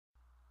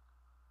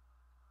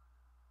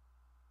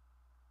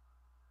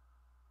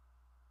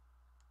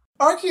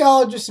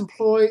Archaeologists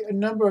employ a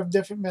number of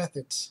different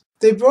methods.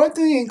 They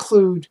broadly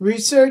include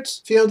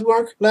research,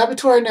 fieldwork,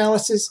 laboratory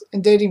analysis,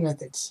 and dating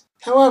methods.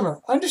 However,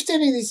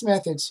 understanding these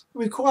methods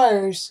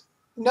requires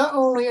not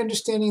only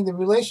understanding the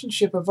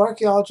relationship of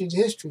archaeology to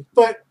history,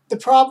 but the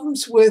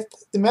problems with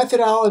the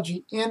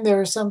methodology and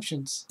their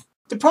assumptions.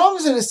 The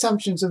problems and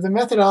assumptions of the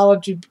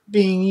methodology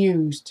being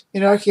used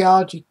in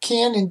archaeology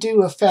can and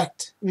do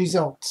affect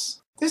results.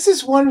 This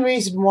is one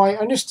reason why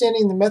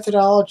understanding the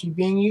methodology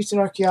being used in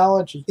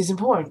archaeology is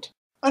important.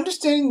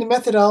 Understanding the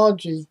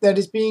methodology that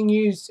is being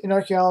used in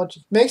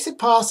archaeology makes it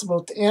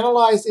possible to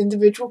analyze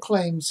individual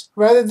claims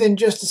rather than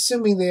just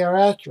assuming they are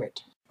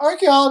accurate.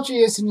 Archaeology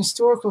is an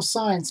historical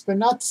science, but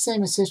not the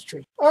same as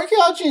history.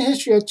 Archaeology and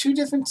history are two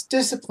different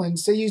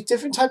disciplines that use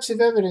different types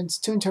of evidence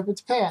to interpret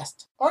the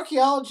past.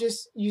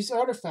 Archaeologists use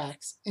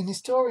artifacts, and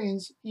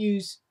historians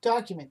use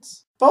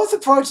documents. Both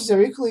approaches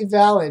are equally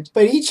valid,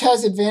 but each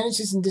has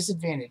advantages and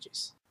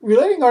disadvantages.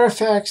 Relating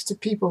artifacts to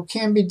people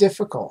can be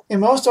difficult, and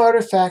most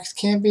artifacts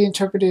can be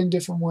interpreted in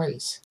different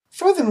ways.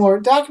 Furthermore,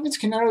 documents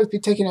cannot always be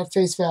taken at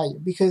face value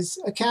because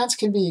accounts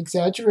can be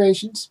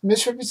exaggerations,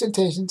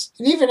 misrepresentations,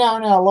 and even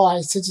out-and-out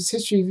lies such as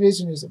history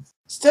revisionism.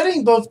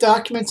 Studying both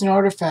documents and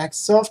artifacts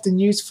is often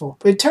useful,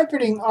 but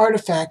interpreting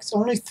artifacts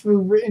only through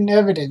written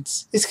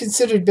evidence is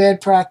considered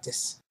bad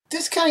practice.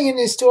 Discounting an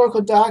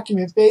historical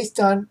document based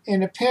on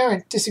an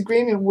apparent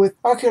disagreement with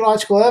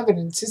archaeological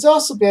evidence is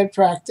also bad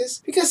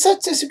practice because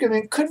such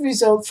disagreement could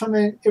result from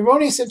an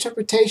erroneous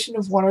interpretation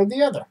of one or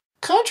the other.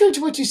 Contrary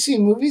to what you see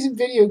in movies and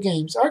video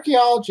games,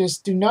 archaeologists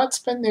do not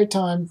spend their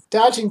time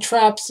dodging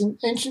traps in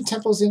ancient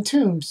temples and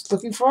tombs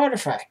looking for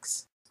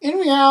artifacts. In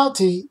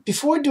reality,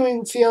 before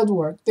doing field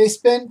work, they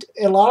spend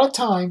a lot of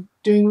time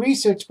doing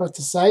research about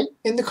the site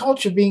and the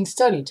culture being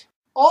studied.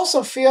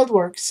 Also,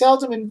 fieldwork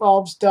seldom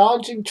involves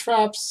dodging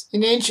traps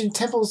in ancient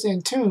temples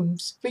and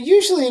tombs, but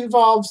usually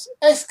involves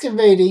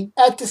excavating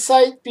at the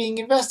site being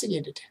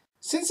investigated.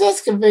 Since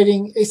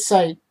excavating a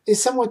site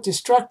is somewhat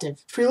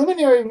destructive,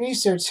 preliminary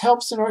research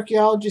helps an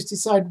archaeologist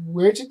decide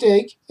where to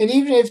dig, and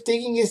even if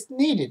digging is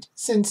needed,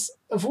 since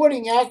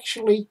avoiding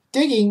actually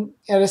digging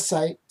at a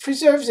site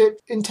preserves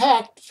it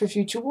intact for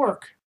future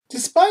work.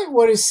 Despite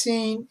what is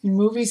seen in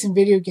movies and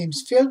video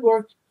games,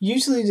 fieldwork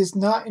usually does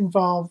not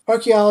involve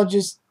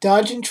archaeologists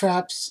dodging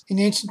traps in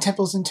ancient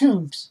temples and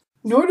tombs.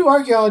 Nor do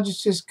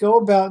archaeologists just go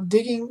about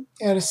digging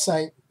at a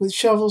site with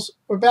shovels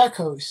or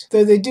backhoes,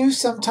 though they do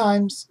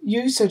sometimes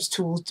use such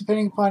tools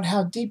depending upon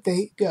how deep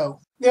they go.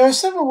 There are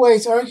several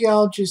ways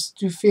archaeologists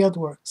do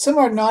fieldwork. Some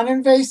are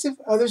non-invasive,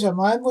 others are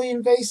mildly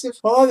invasive,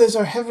 while others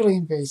are heavily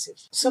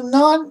invasive. Some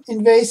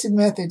non-invasive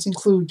methods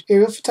include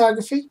aerial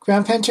photography,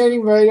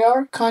 ground-penetrating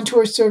radar,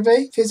 contour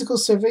survey, physical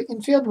survey,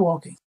 and field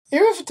walking.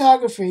 Aerial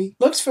photography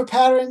looks for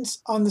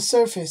patterns on the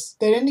surface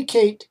that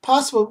indicate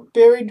possible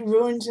buried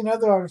ruins and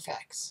other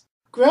artifacts.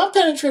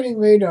 Ground-penetrating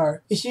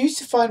radar is used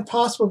to find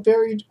possible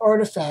buried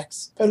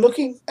artifacts by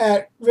looking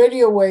at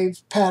radio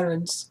wave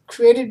patterns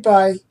created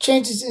by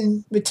changes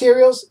in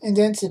materials and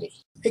density.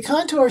 A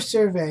contour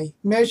survey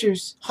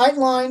measures height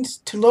lines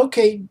to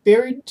locate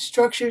buried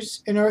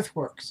structures and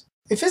earthworks.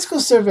 A physical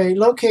survey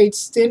locates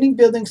standing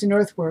buildings and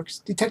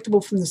earthworks detectable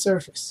from the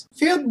surface.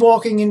 Field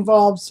walking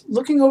involves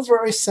looking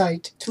over a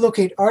site to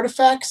locate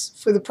artifacts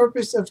for the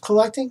purpose of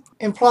collecting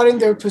and plotting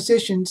their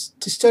positions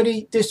to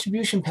study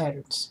distribution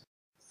patterns.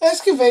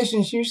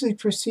 Excavation is usually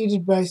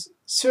preceded by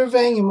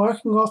surveying and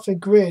marking off a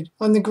grid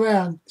on the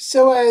ground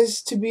so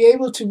as to be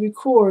able to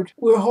record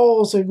where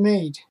holes are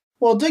made.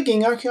 While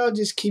digging,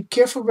 archaeologists keep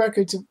careful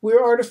records of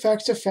where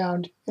artifacts are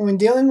found, and when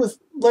dealing with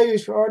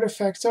layers where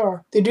artifacts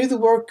are, they do the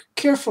work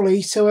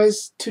carefully so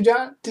as to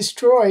not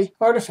destroy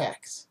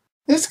artifacts.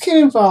 This can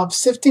involve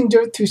sifting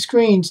dirt through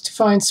screens to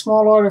find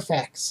small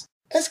artifacts.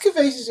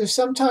 Excavations are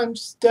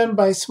sometimes done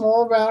by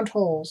small round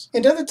holes,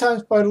 and other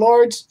times by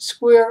large,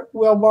 square,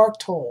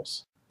 well-marked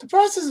holes. The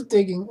process of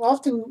digging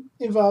often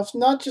involves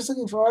not just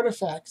looking for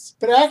artifacts,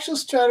 but actual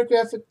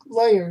stratigraphic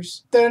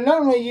layers that are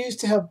not only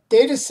used to help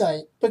date a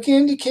site, but can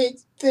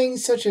indicate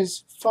things such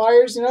as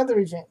fires and other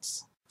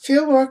events.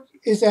 Fieldwork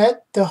is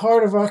at the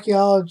heart of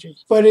archaeology,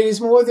 but it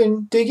is more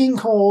than digging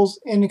holes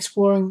and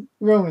exploring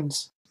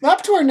ruins.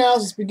 Laboratory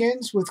analysis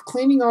begins with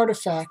cleaning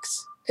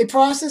artifacts, a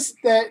process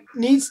that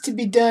needs to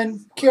be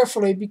done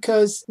carefully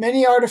because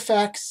many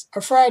artifacts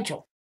are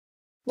fragile.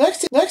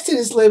 Next, it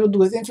is labeled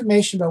with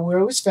information about where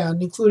it was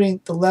found, including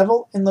the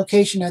level and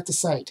location at the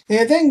site. They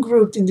are then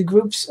grouped into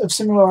groups of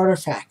similar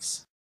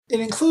artifacts.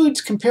 It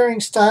includes comparing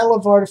style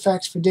of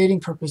artifacts for dating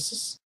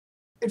purposes.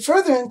 It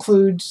further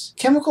includes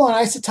chemical and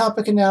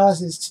isotopic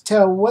analysis to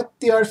tell what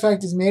the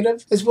artifact is made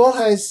of, as well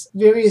as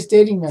various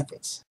dating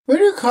methods.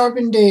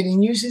 Radiocarbon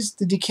dating uses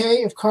the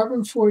decay of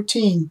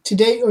carbon-14 to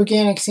date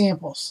organic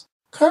samples.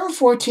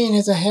 Carbon-14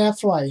 has a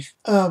half-life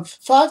of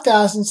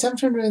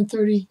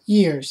 5,730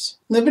 years,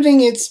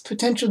 limiting its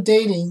potential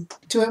dating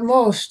to at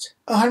most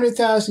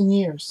 100,000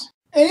 years.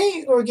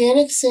 Any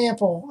organic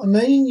sample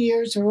 1,000,000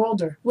 years or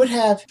older would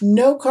have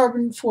no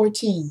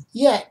carbon-14,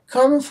 yet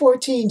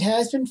carbon-14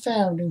 has been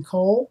found in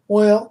coal,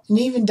 oil, and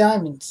even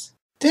diamonds.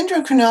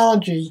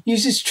 Dendrochronology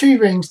uses tree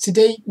rings to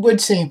date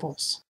wood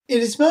samples.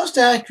 It is most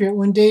accurate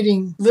when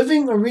dating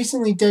living or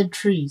recently dead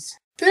trees.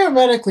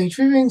 Theoretically,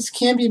 tree rings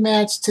can be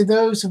matched to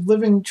those of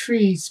living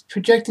trees,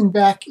 projecting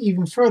back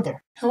even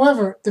further.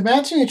 However, the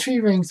matching of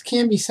tree rings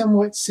can be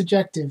somewhat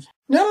subjective.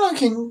 Not only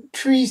can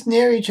trees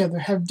near each other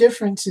have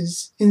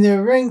differences in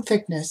their ring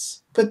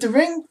thickness, but the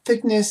ring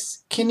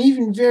thickness can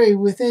even vary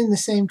within the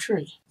same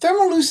tree.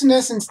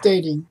 Thermoluminescence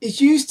dating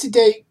is used to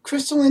date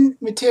crystalline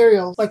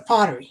materials like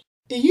pottery.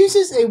 It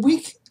uses a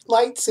weak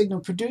light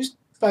signal produced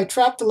by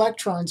trapped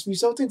electrons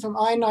resulting from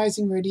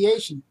ionizing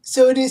radiation,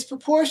 so it is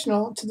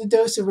proportional to the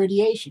dose of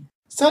radiation,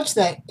 such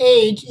that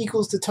age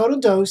equals the total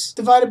dose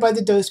divided by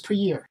the dose per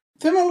year.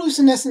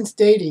 Thermoluminescence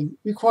dating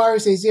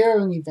requires a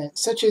zeroing event,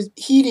 such as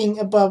heating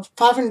above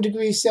 500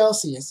 degrees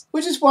Celsius,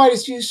 which is why it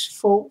is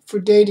useful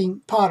for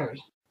dating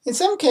pottery. In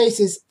some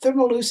cases,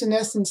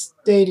 thermoluminescence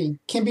dating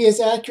can be as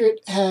accurate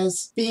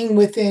as being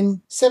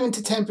within 7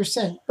 to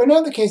 10%, but in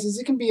other cases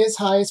it can be as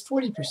high as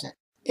 40%.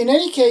 In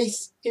any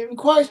case, it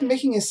requires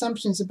making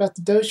assumptions about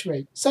the dose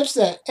rate, such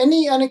that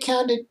any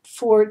unaccounted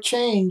for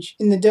change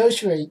in the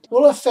dose rate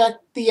will affect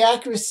the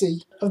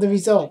accuracy of the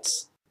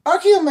results.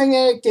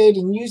 Archeomagnetic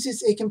dating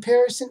uses a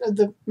comparison of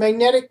the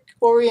magnetic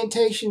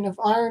orientation of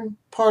iron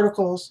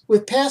particles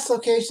with past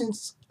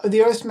locations of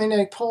the Earth's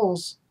magnetic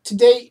poles to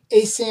date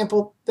a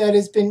sample that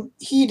has been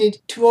heated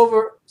to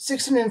over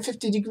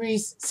 650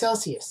 degrees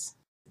Celsius.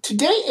 To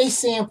date a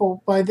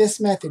sample by this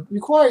method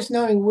requires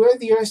knowing where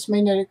the Earth's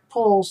magnetic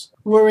poles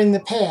were in the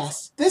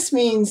past. This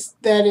means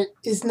that it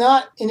is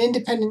not an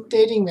independent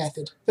dating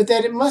method, but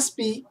that it must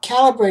be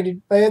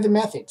calibrated by other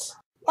methods.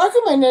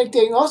 Archeomagnetic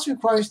dating also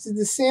requires that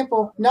the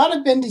sample not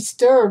have been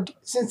disturbed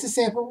since the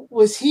sample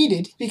was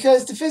heated,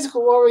 because the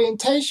physical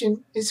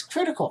orientation is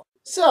critical.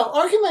 So,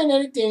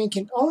 archeomagnetic dating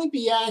can only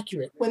be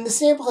accurate when the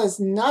sample has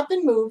not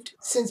been moved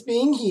since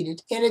being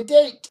heated, and a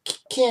date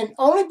can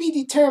only be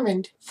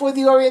determined for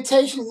the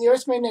orientation of the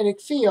Earth's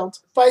magnetic field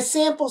by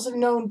samples of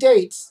known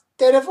dates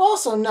that have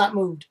also not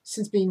moved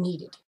since being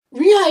heated.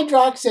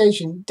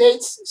 Rehydroxylation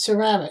dates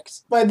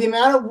ceramics by the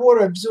amount of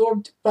water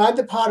absorbed by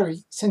the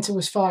pottery since it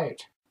was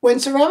fired. When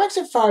ceramics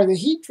are fired, the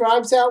heat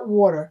drives out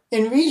water,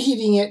 and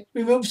reheating it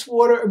removes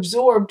water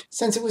absorbed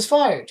since it was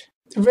fired.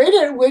 The rate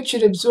at which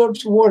it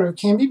absorbs water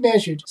can be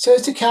measured so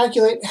as to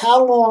calculate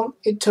how long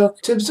it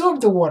took to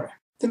absorb the water.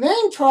 The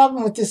main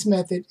problem with this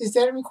method is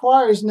that it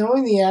requires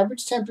knowing the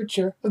average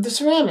temperature of the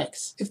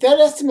ceramics. If that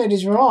estimate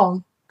is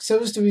wrong, so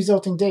is the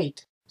resulting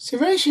date.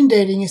 Servation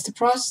dating is the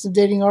process of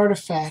dating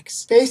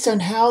artifacts based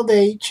on how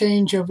they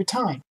change over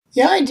time.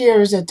 The idea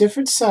is that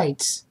different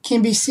sites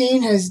can be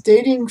seen as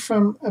dating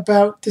from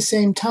about the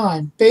same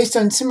time based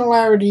on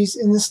similarities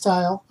in the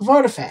style of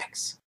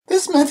artifacts.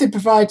 This method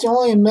provides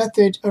only a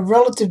method of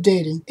relative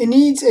dating. It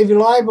needs a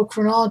reliable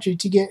chronology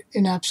to get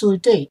an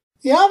absolute date.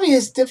 The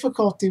obvious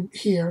difficulty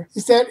here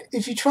is that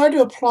if you try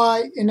to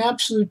apply an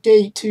absolute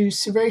date to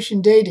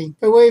Servation dating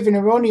by way of an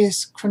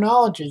erroneous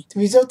chronology, the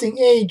resulting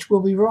age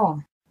will be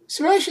wrong.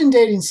 Servation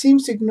dating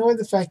seems to ignore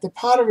the fact that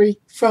pottery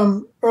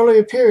from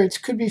earlier periods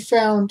could be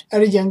found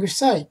at a younger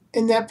site,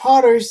 and that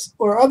potters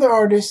or other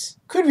artists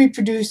could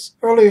reproduce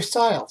earlier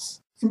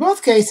styles. In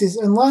both cases,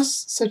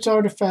 unless such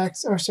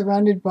artifacts are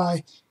surrounded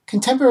by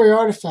contemporary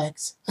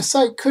artifacts, a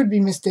site could be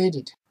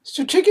misdated.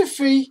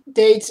 Stratigraphy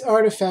dates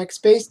artifacts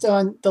based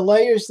on the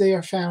layers they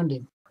are found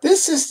in.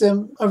 This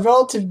system of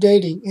relative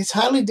dating is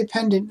highly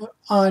dependent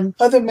on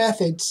other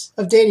methods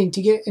of dating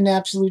to get an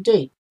absolute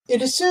date.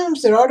 It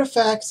assumes that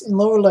artifacts in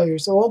lower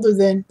layers are older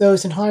than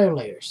those in higher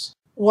layers.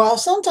 While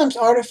sometimes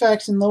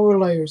artifacts in lower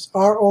layers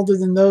are older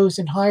than those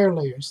in higher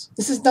layers,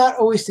 this is not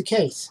always the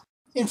case.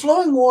 In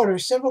flowing water,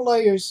 several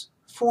layers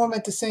form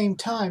at the same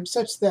time,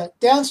 such that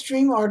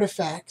downstream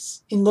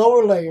artifacts in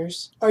lower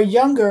layers are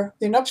younger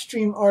than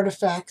upstream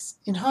artifacts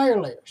in higher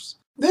layers.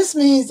 This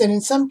means that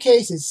in some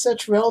cases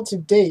such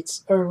relative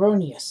dates are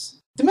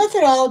erroneous. The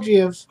methodology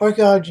of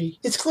archaeology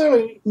is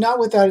clearly not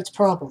without its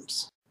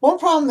problems. One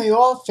problem they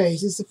all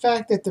face is the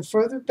fact that the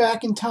further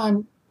back in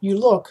time you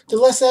look, the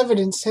less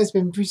evidence has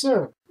been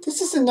preserved. This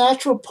is a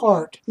natural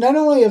part, not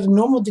only of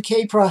normal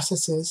decay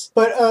processes,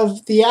 but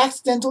of the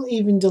accidental,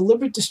 even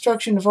deliberate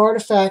destruction of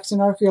artifacts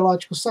and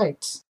archaeological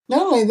sites.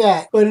 Not only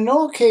that, but in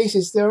all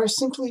cases there are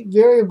simply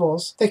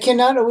variables that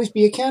cannot always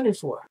be accounted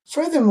for.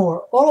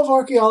 Furthermore, all of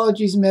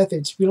archaeology's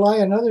methods rely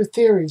on other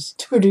theories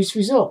to produce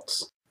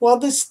results. While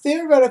this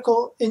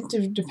theoretical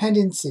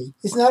interdependency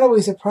is not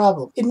always a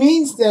problem, it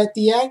means that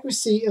the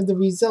accuracy of the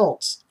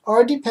results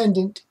are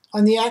dependent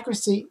on the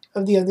accuracy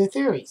of the other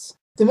theories.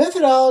 The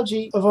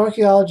methodology of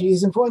archaeology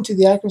is important to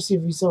the accuracy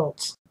of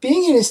results.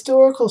 Being an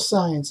historical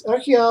science,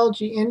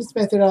 archaeology and its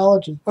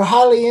methodology are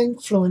highly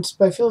influenced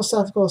by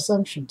philosophical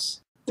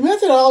assumptions. The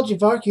methodology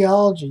of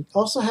archaeology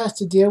also has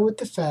to deal with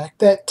the fact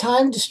that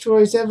time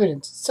destroys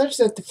evidence, such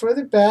that the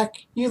further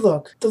back you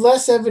look, the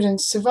less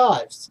evidence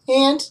survives,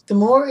 and the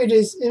more it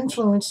is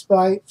influenced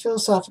by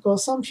philosophical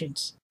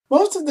assumptions.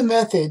 Most of the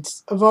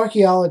methods of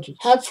archaeology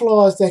have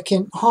flaws that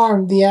can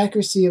harm the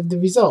accuracy of the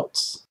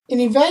results. In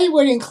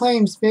evaluating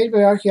claims made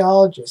by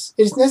archaeologists,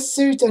 it is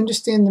necessary to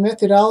understand the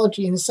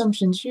methodology and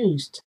assumptions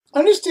used.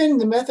 Understanding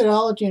the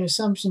methodology and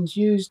assumptions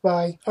used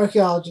by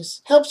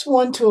archaeologists helps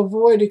one to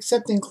avoid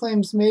accepting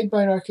claims made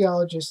by an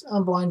archaeologist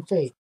on blind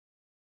faith.